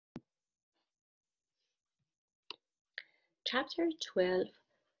Chapter 12,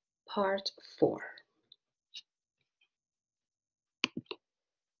 Part 4.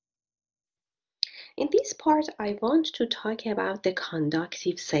 In this part, I want to talk about the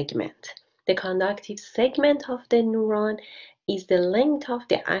conductive segment. The conductive segment of the neuron is the length of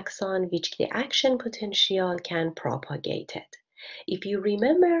the axon which the action potential can propagate it. If you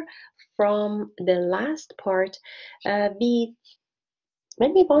remember from the last part,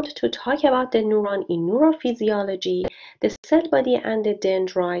 when we want to talk about the neuron in neurophysiology, the cell body and the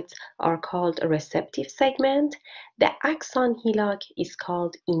dendrites are called a receptive segment. The axon hillock is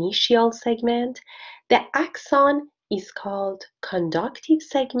called initial segment. The axon is called conductive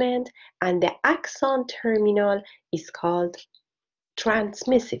segment, and the axon terminal is called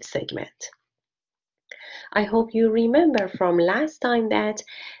transmissive segment. I hope you remember from last time that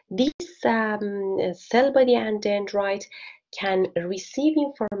this cell body and dendrite can receive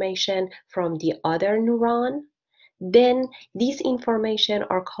information from the other neuron. Then these information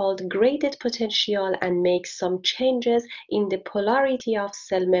are called graded potential and make some changes in the polarity of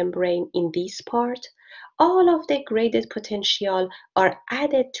cell membrane in this part. All of the graded potential are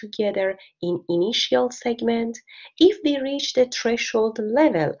added together in initial segment. If we reach the threshold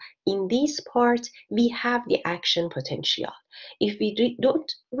level in this part, we have the action potential. If we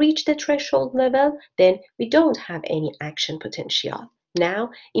don't reach the threshold level, then we don't have any action potential. Now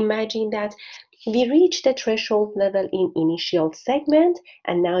imagine that we reach the threshold level in initial segment,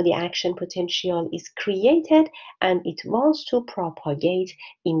 and now the action potential is created and it wants to propagate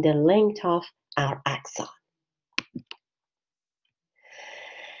in the length of our axon.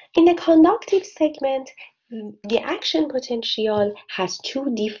 In the conductive segment, the action potential has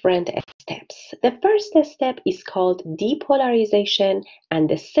two different steps. The first step is called depolarization, and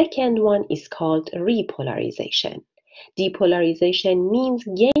the second one is called repolarization. Depolarization means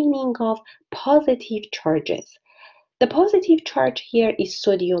gaining of positive charges. The positive charge here is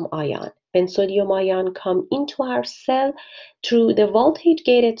sodium ion. When sodium ion come into our cell through the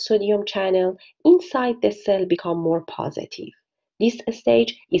voltage-gated sodium channel, inside the cell become more positive. This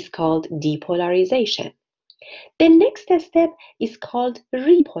stage is called depolarization. The next step is called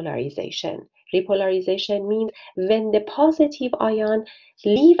repolarization. Repolarization means when the positive ion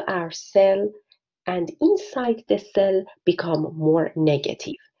leave our cell and inside the cell become more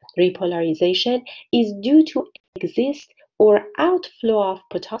negative. Repolarization is due to exist or outflow of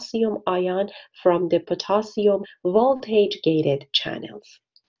potassium ion from the potassium voltage-gated channels.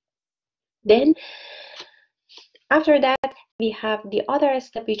 Then, after that, we have the other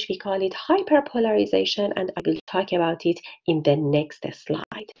step which we call it hyperpolarization, and I will talk about it in the next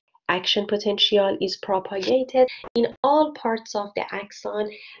slide. Action potential is propagated in all parts of the axon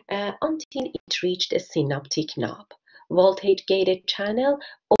until it reaches the synaptic knob. Voltage-gated channel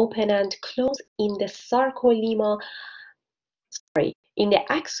open and close in the in the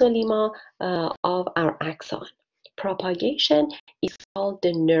axolemma of our axon. Propagation is called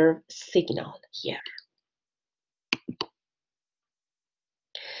the nerve signal here.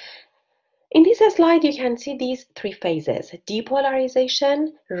 In this slide, you can see these three phases: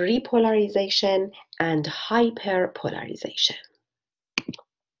 depolarization, repolarization, and hyperpolarization.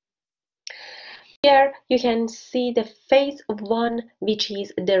 Here you can see the phase 1, which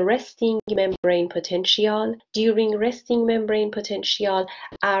is the resting membrane potential. During resting membrane potential,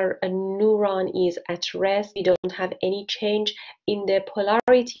 our neuron is at rest. We don't have any change in the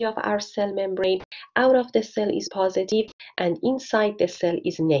polarity of our cell membrane. Out of the cell is positive and inside the cell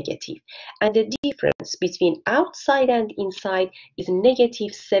is negative. And the difference between outside and inside is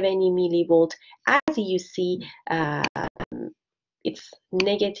negative 70 millivolt. As you see, it's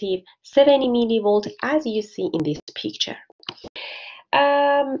negative 70 millivolt as you see in this picture.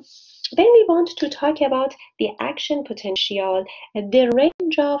 Then we want to talk about the action potential. The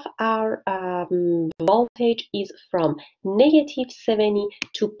range of our voltage is from negative 70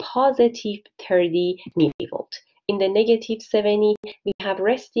 to positive 30 millivolt. In the negative 70, we have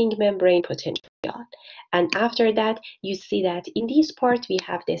resting membrane potential. And after that, you see that in this part, we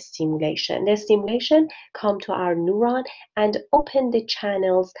have the stimulation. The stimulation come to our neuron and open the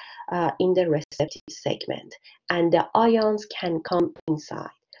channels in the receptive segment. And the ions can come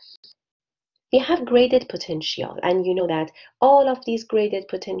inside. We have graded potential, and you know that all of these graded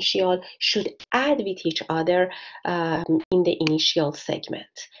potential should add with each other in the initial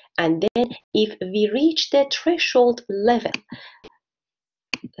segment. And then if we reach the threshold level,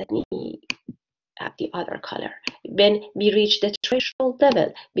 let me have the other color. When we reach the threshold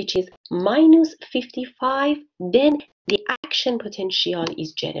level, which is minus 55, then the action potential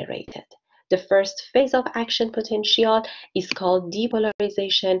is generated. The first phase of action potential is called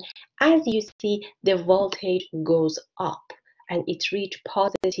depolarization. As you see, the voltage goes up. and it reached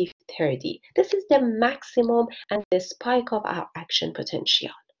positive 30. This is the maximum and the spike of our action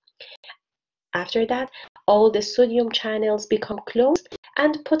potential. After that, all the sodium channels become closed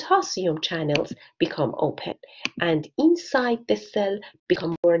and potassium channels become open. And inside the cell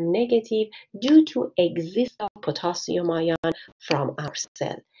become more negative due to exist of potassium ion from our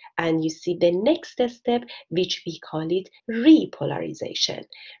cell. And you see the next step, which we call it repolarization.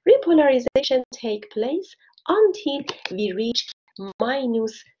 Repolarization take place until we reach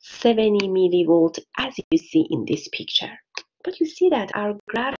minus 70 millivolt, as you see in this picture. But you see that our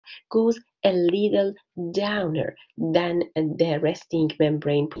graph goes a little downer than the resting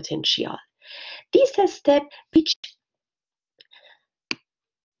membrane potential. This step, which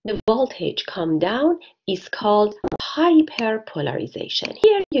the voltage come down, is called hyperpolarization.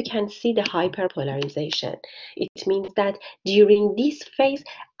 Here you can see the hyperpolarization. It means that during this phase,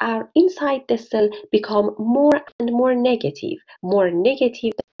 our inside the cell become more and more negative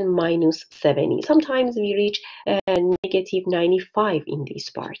than minus 70. Sometimes we reach negative 95 in this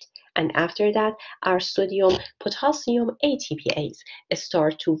part. And after that, our sodium potassium ATPase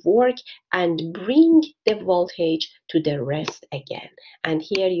start to work and bring the voltage to the rest again. And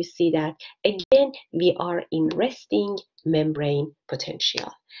here you see that again we are in resting membrane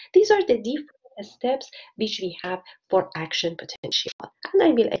potential. These are the different steps which we have for action potential. And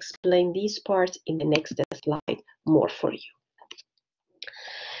I will explain this part in the next slide more for you.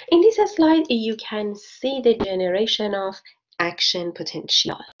 In this slide, you can see the generation of action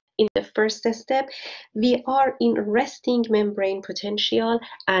potential. In the first step, we are in resting membrane potential,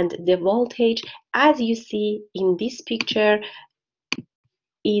 and the voltage, as you see in this picture,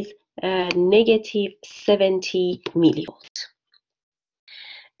 is negative 70 millivolts.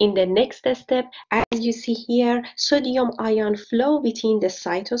 In the next step, as you see here, sodium ion flow within the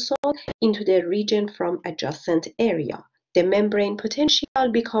cytosol into the region from adjacent area. The membrane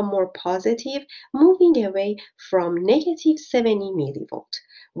potential become more positive, moving away from negative 70 millivolt.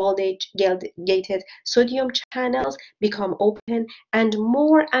 Voltage-gated sodium channels become open and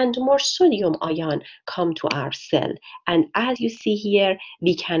more sodium ion come to our cell. And as you see here,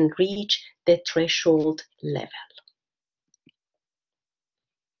 we can reach the threshold level.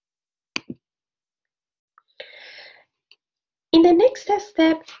 In the next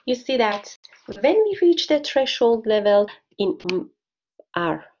step, you see that when we reach the threshold level in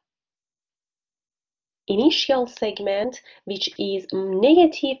our initial segment, which is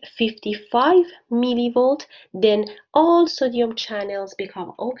negative 55 millivolt, then all sodium channels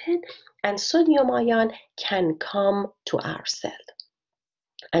become open and sodium ion can come to our cell.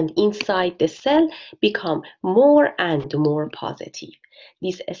 And inside the cell become more and more positive.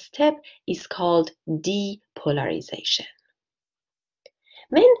 This step is called depolarization.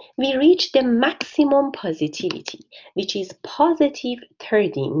 When we reach the maximum positivity, which is positive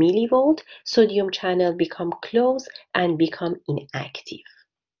 30 millivolt, sodium channel become closed and become inactive.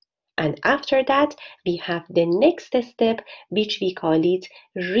 And after that, we have the next step, which we call it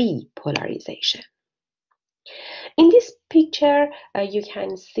repolarization. In this picture, you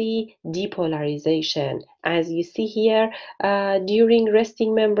can see depolarization. As you see here, during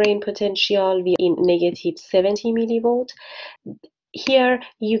resting membrane potential, we are in negative 70 millivolt. Here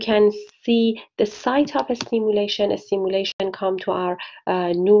you can see the site of a stimulation come to our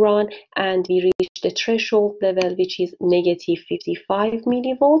neuron, and we reach the threshold level, which is negative 55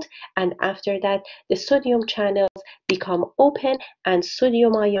 millivolt. And after that, the sodium channels become open and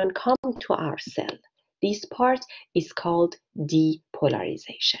sodium ion come to our cell. This part is called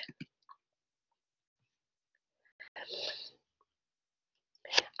depolarization.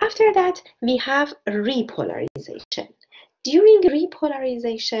 After that, we have repolarization. During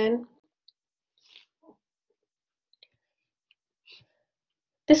repolarization,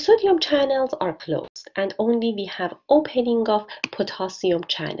 the sodium channels are closed and only we have opening of potassium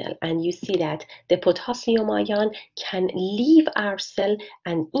channel, and you see that the potassium ion can leave our cell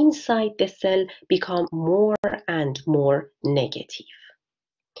and inside the cell become more and more negative.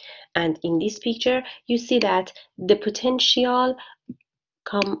 And in this picture you see that the potential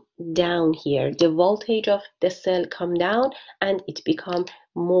come down here, the voltage of the cell come down and it become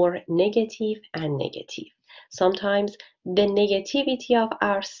more negative and negative. Sometimes the negativity of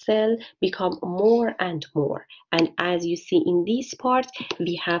our cell become more and more, and as you see in this part,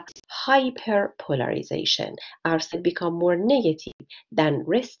 we have hyperpolarization. Our cell become more negative than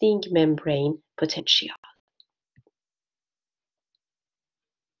resting membrane potential.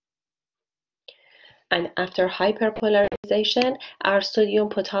 And after hyperpolarization, our sodium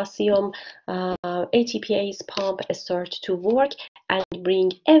potassium ATPase pump starts to work and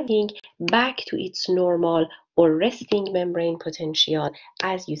bring everything back to its normal or resting membrane potential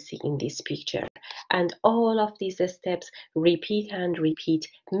as you see in this picture. And all of these steps repeat and repeat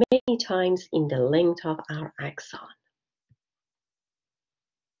many times in the length of our axon.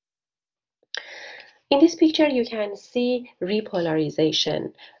 In this picture, you can see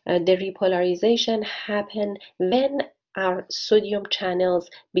repolarization. The repolarization happens when our sodium channels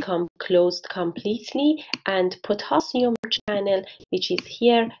become closed completely and potassium channel, which is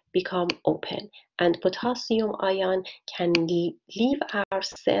here, become open. And potassium ion can leave our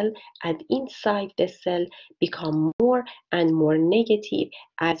cell and inside the cell become more and more negative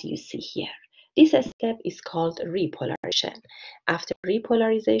as you see here. This step is called repolarization. After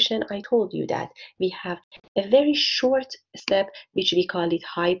repolarization, I told you that we have a very short step which we call it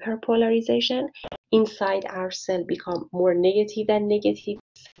hyperpolarization. Inside our cell become more negative than negative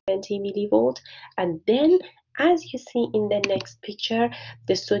 70 millivolt, and then as you see in the next picture,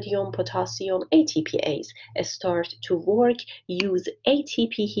 the sodium potassium ATPase start to work, use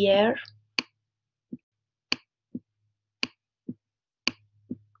ATP here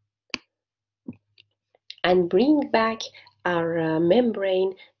and bring back our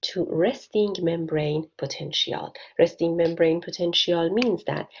membrane to resting membrane potential. Resting membrane potential means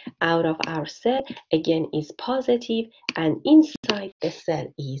that out of our cell again is positive and inside the cell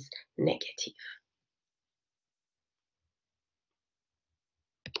is negative.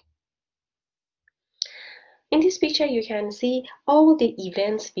 In this picture, you can see all the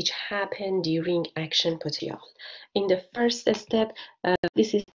events which happen during action potential. In the first step,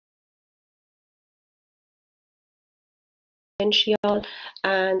 this is potential,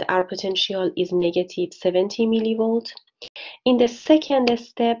 and our potential is negative 70 millivolt. In the second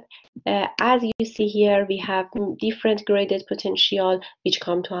step, as you see here, we have different graded potential which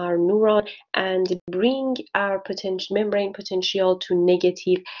come to our neuron and bring our membrane potential to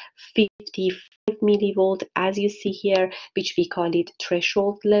negative 55 millivolt, as you see here, which we call it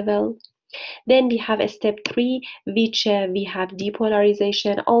threshold level. Then we have a step 3, which we have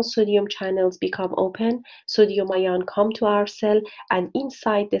depolarization. All sodium channels become open. Sodium ion come to our cell, and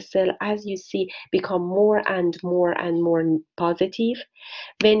inside the cell, as you see, become more and more and more positive.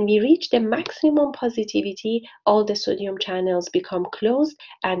 When we reach the maximum positivity, all the sodium channels become closed,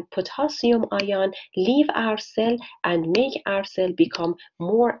 and potassium ion leave our cell and make our cell become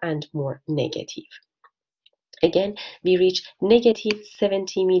more and more negative. Again, we reach negative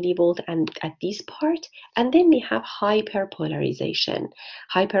 70 millivolt and at this part, and then we have hyperpolarization.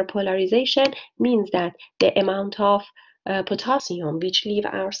 Hyperpolarization means that the amount of potassium which leave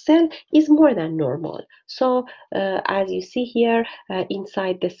our cell is more than normal. So as you see here,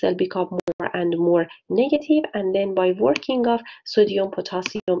 inside the cell become more and more negative, and then by working of sodium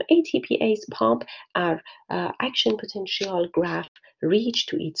potassium ATPase pump, our action potential graph reach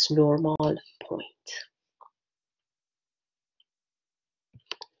to its normal point.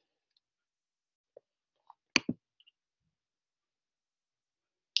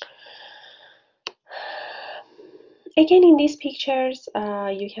 Again, in these pictures,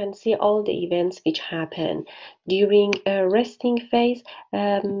 you can see all the events which happen during a resting phase.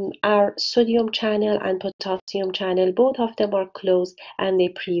 Our sodium channel and potassium channel, both of them are closed and they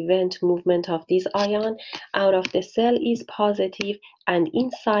prevent movement of this ion. Out of the cell is positive and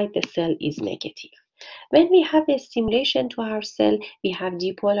inside the cell is negative. When we have a stimulation to our cell, we have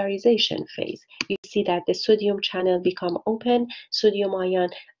depolarization phase. You see that the sodium channel become open, sodium ion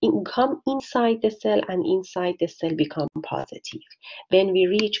come inside the cell, and inside the cell become positive. When we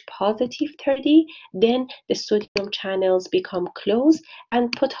reach positive 30, then the sodium channels become closed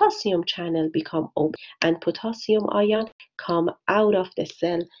and potassium channel become open, and potassium ion come out of the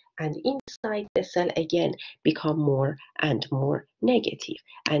cell and inside the cell again become more and more negative.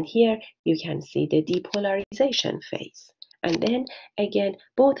 And here you can see the depolarization phase. And then again,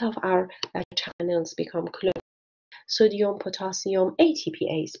 both of our channels become closed. Sodium potassium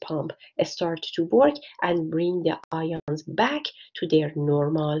ATPase pump start to work and bring the ions back to their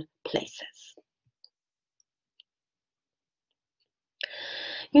normal places.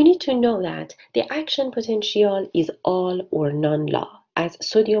 You need to know that the action potential is all or none law. As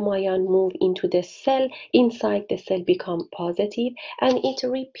sodium ion move into the cell, inside the cell become positive, and it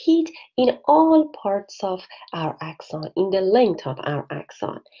repeat in all parts of our axon, in the length of our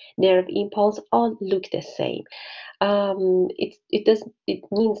axon. Nerve impulse all look the same. It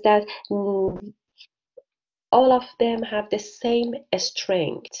means that all of them have the same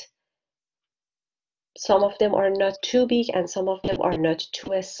strength. Some of them are not too big and some of them are not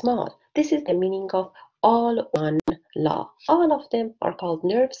too small. This is the meaning of all one law. All of them are called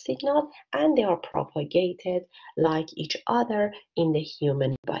nerve signal and they are propagated like each other in the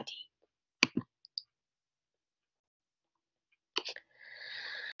human body.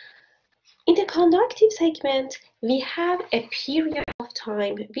 In the conductive segment, we have a period of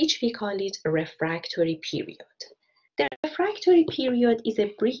time which we call it a refractory period. The refractory period is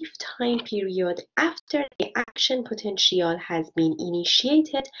a brief time period after the action potential has been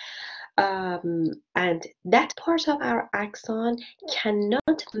initiated, and that part of our axon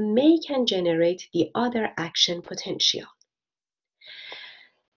cannot make and generate the other action potential.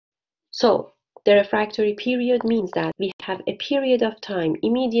 So the refractory period means that we have a period of time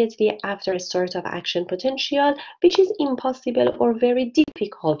immediately after a start of action potential, which is impossible or very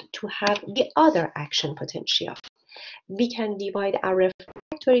difficult to have the other action potential. We can divide our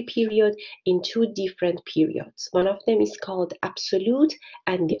refractory period in two different periods. One of them is called absolute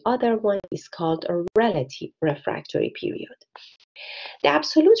and the other one is called a relative refractory period. The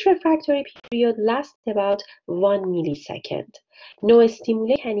absolute refractory period lasts about 1 millisecond. No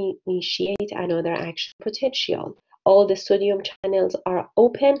stimulus can initiate another action potential. All the sodium channels are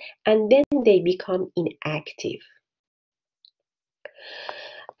open and then they become inactive.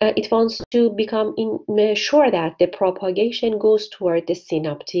 It wants to become sure that the propagation goes toward the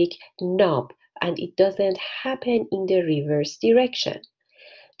synaptic knob and it doesn't happen in the reverse direction.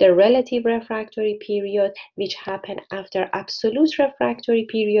 The relative refractory period, which happens after absolute refractory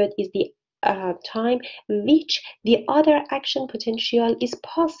period, is the time which the other action potential is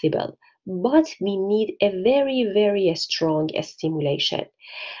possible, but we need a very, very strong stimulation.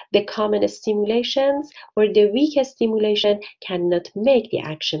 The common stimulations or the weak stimulation cannot make the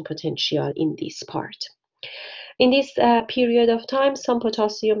action potential in this part. In this period of time, some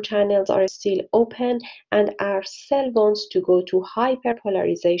potassium channels are still open and our cell wants to go to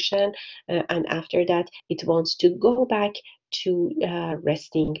hyperpolarization and after that it wants to go back to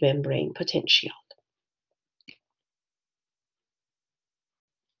resting membrane potential.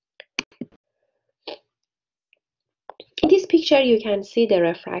 In this picture, you can see the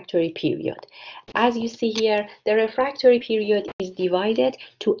refractory period. As you see here, the refractory period is divided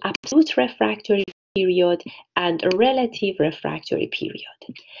to absolute refractory period and a relative refractory period.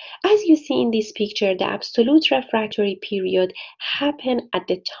 As you see in this picture, the absolute refractory period happened at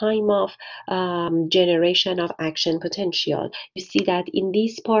the time of generation of action potential. You see that in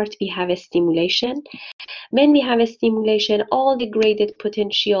this part we have a stimulation. When we have a stimulation, all the graded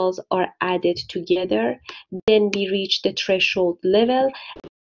potentials are added together. Then we reach the threshold level.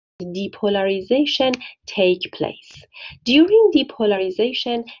 Depolarization take place. During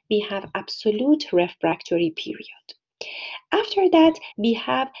depolarization, we have absolute refractory period. After that, we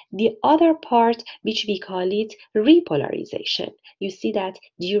have the other part which we call it repolarization. You see that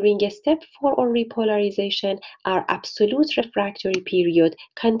during step 4 or repolarization, our absolute refractory period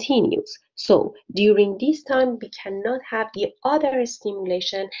continues. So during this time, we cannot have the other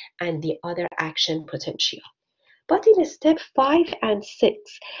stimulation and the other action potential. But in step 5 and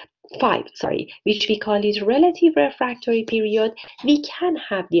 6, which we call it relative refractory period, we can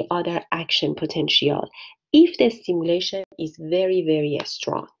have the other action potential if the stimulation is very, very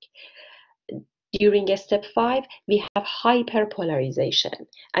strong. During step 5, we have hyperpolarization.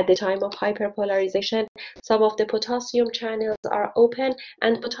 At the time of hyperpolarization, some of the potassium channels are open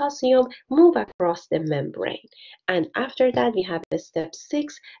and potassium move across the membrane. And after that, we have step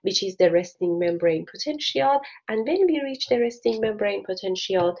 6, which is the resting membrane potential. And when we reach the resting membrane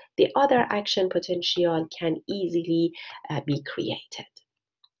potential, the other action potential can easily be created.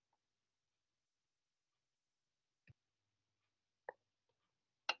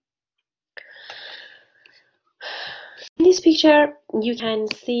 In this picture, you can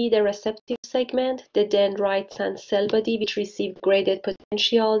see the receptive segment, the dendrites and cell body which receive graded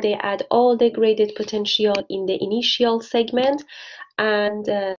potential. They add all the graded potential in the initial segment. And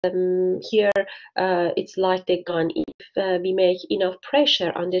here it's like the gun. If we make enough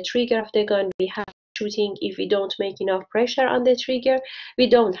pressure on the trigger of the gun, we have shooting. If we don't make enough pressure on the trigger, we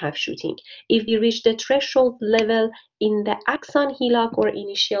don't have shooting. If we reach the threshold level in the axon hillock or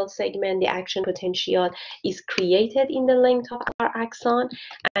initial segment, the action potential is created in the length of our axon.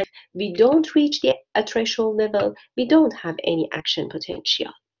 And we don't reach the threshold level, we don't have any action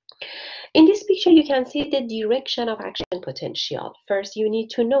potential. In this picture, you can see the direction of action potential. First, you need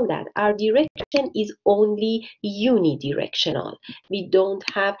to know that our direction is only unidirectional. We don't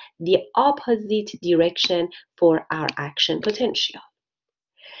have the opposite direction for our action potential.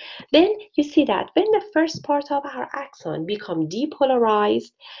 Then you see that when the first part of our axon become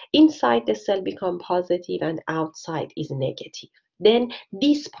depolarized, inside the cell become positive and outside is negative. Then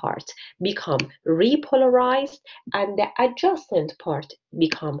this part become repolarized and the adjacent part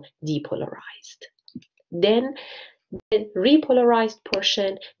become depolarized. Then the repolarized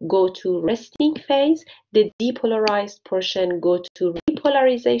portion go to resting phase, the depolarized portion go to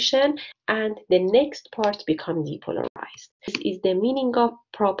repolarization, and the next part become depolarized. This is the meaning of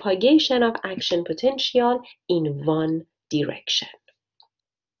propagation of action potential in one direction.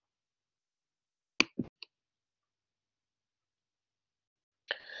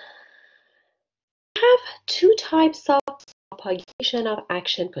 We have two types of propagation of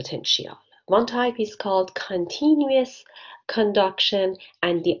action potential. One type is called continuous conduction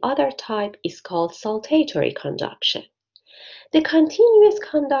and the other type is called saltatory conduction. The continuous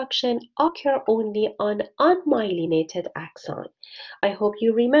conduction occur only on unmyelinated axon. I hope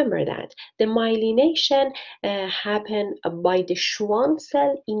you remember that. The myelination happen by the Schwann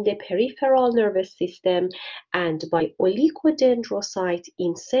cell in the peripheral nervous system and by oligodendrocyte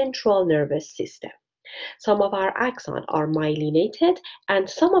in central nervous system. Some of our axons are myelinated and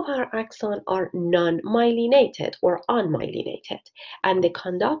some of our axons are non-myelinated or unmyelinated. And the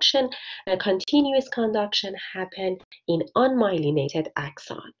continuous conduction happen in unmyelinated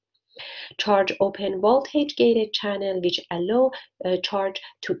axon. Charge open voltage gated channel which allow charge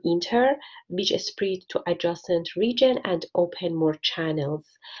to enter, which spread to adjacent region and open more channels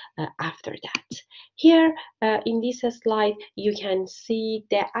after that. Here in this slide you can see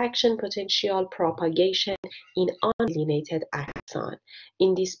the action potential propagation in unmyelinated axon.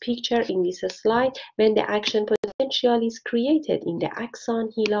 In this picture, in this slide, when the action potential is created in the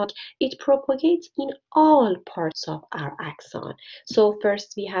axon hillock, it propagates in all parts of our axon. So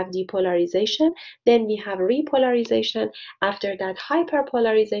first we have depolarization, then we have repolarization, after that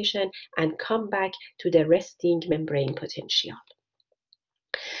hyperpolarization, and come back to the resting membrane potential.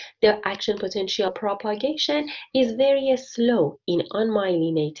 The action potential propagation is very slow in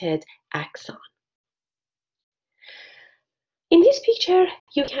unmyelinated axon. In this picture,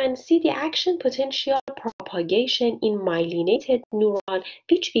 you can see the action potential propagation in myelinated neuron,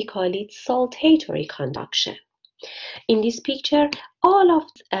 which we call it saltatory conduction. In this picture, all of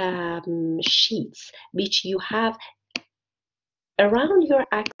sheets which you have around your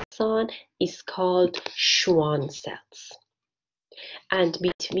axon is called Schwann cells. And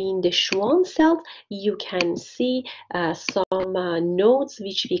between the Schwann cells, you can see some nodes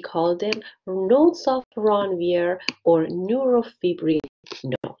which we call them nodes of Ranvier or neurofibril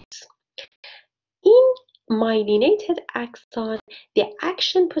nodes. In myelinated axon, the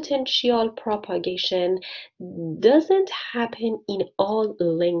action potential propagation doesn't happen in all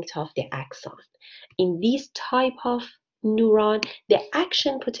length of the axon. In this type of neuron, the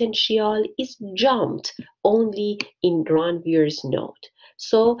action potential is jumped only in Ranvier's node.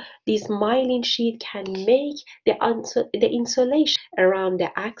 So this myelin sheet can make the insulation around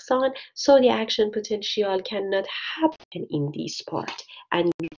the axon, so the action potential cannot happen in this part.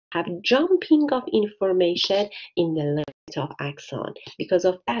 And you have jumping of information in the length of axon. Because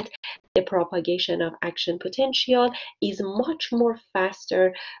of that, the propagation of action potential is much more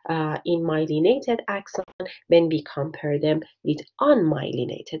faster in myelinated axon when we compare them with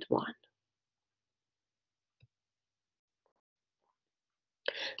unmyelinated one.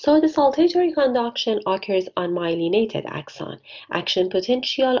 So the saltatory conduction occurs on myelinated axon. Action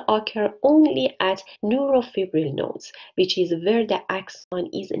potential occur only at neurofibril nodes, which is where the axon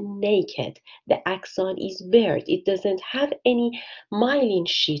is naked. The axon is bare. It doesn't have any myelin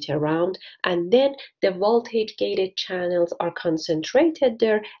sheet around, and then the voltage gated channels are concentrated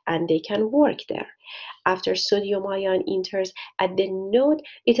there and they can work there. After sodium ion enters at the node,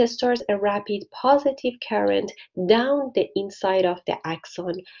 it starts a rapid positive current down the inside of the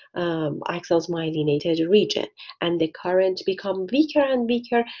axon's myelinated region, and the current becomes weaker and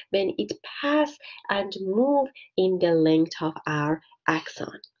weaker when it passes and moves in the length of our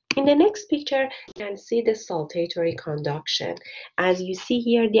axon. In the next picture, you can see the saltatory conduction. As you see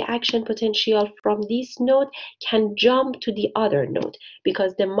here, the action potential from this node can jump to the other node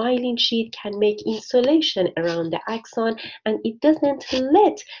because the myelin sheet can make insulation around the axon and it doesn't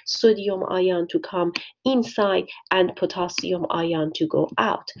let sodium ion to come inside and potassium ion to go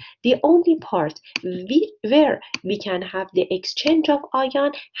out. The only part where we can have the exchange of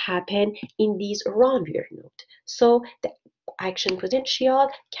ion happen in this Ranvier node. So the action potential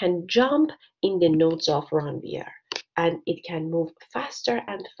can jump in the nodes of Ranvier and it can move faster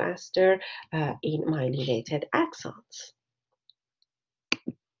and faster in myelinated axons.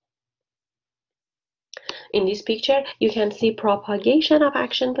 In this picture, you can see propagation of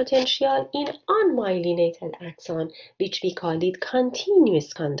action potential in unmyelinated axon, which we call it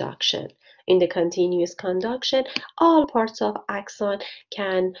continuous conduction. In the continuous conduction, all parts of axon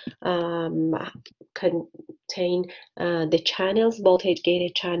can contain the channels,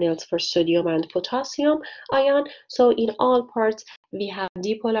 voltage-gated channels for sodium and potassium ion. So in all parts, we have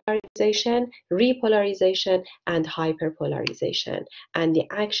depolarization, repolarization, and hyperpolarization. And the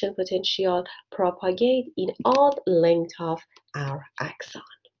action potential propagate in all length of our axon.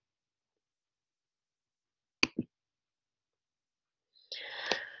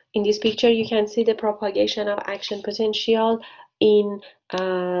 In this picture, you can see the propagation of action potential in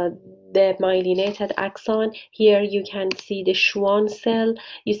the myelinated axon. Here you can see the Schwann cell.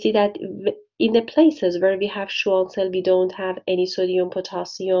 You see that in the places where we have Schwann cell, we don't have any sodium,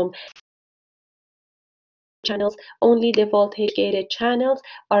 potassium channels. Only the voltage-gated channels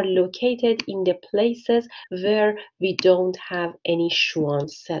are located in the places where we don't have any Schwann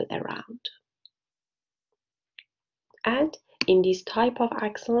cell around. And in this type of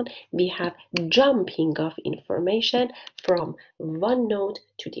axon, we have jumping of information from one node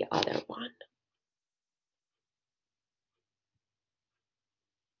to the other one.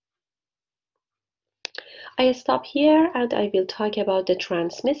 I stop here and I will talk about the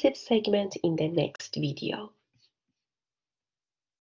transmissive segment in the next video.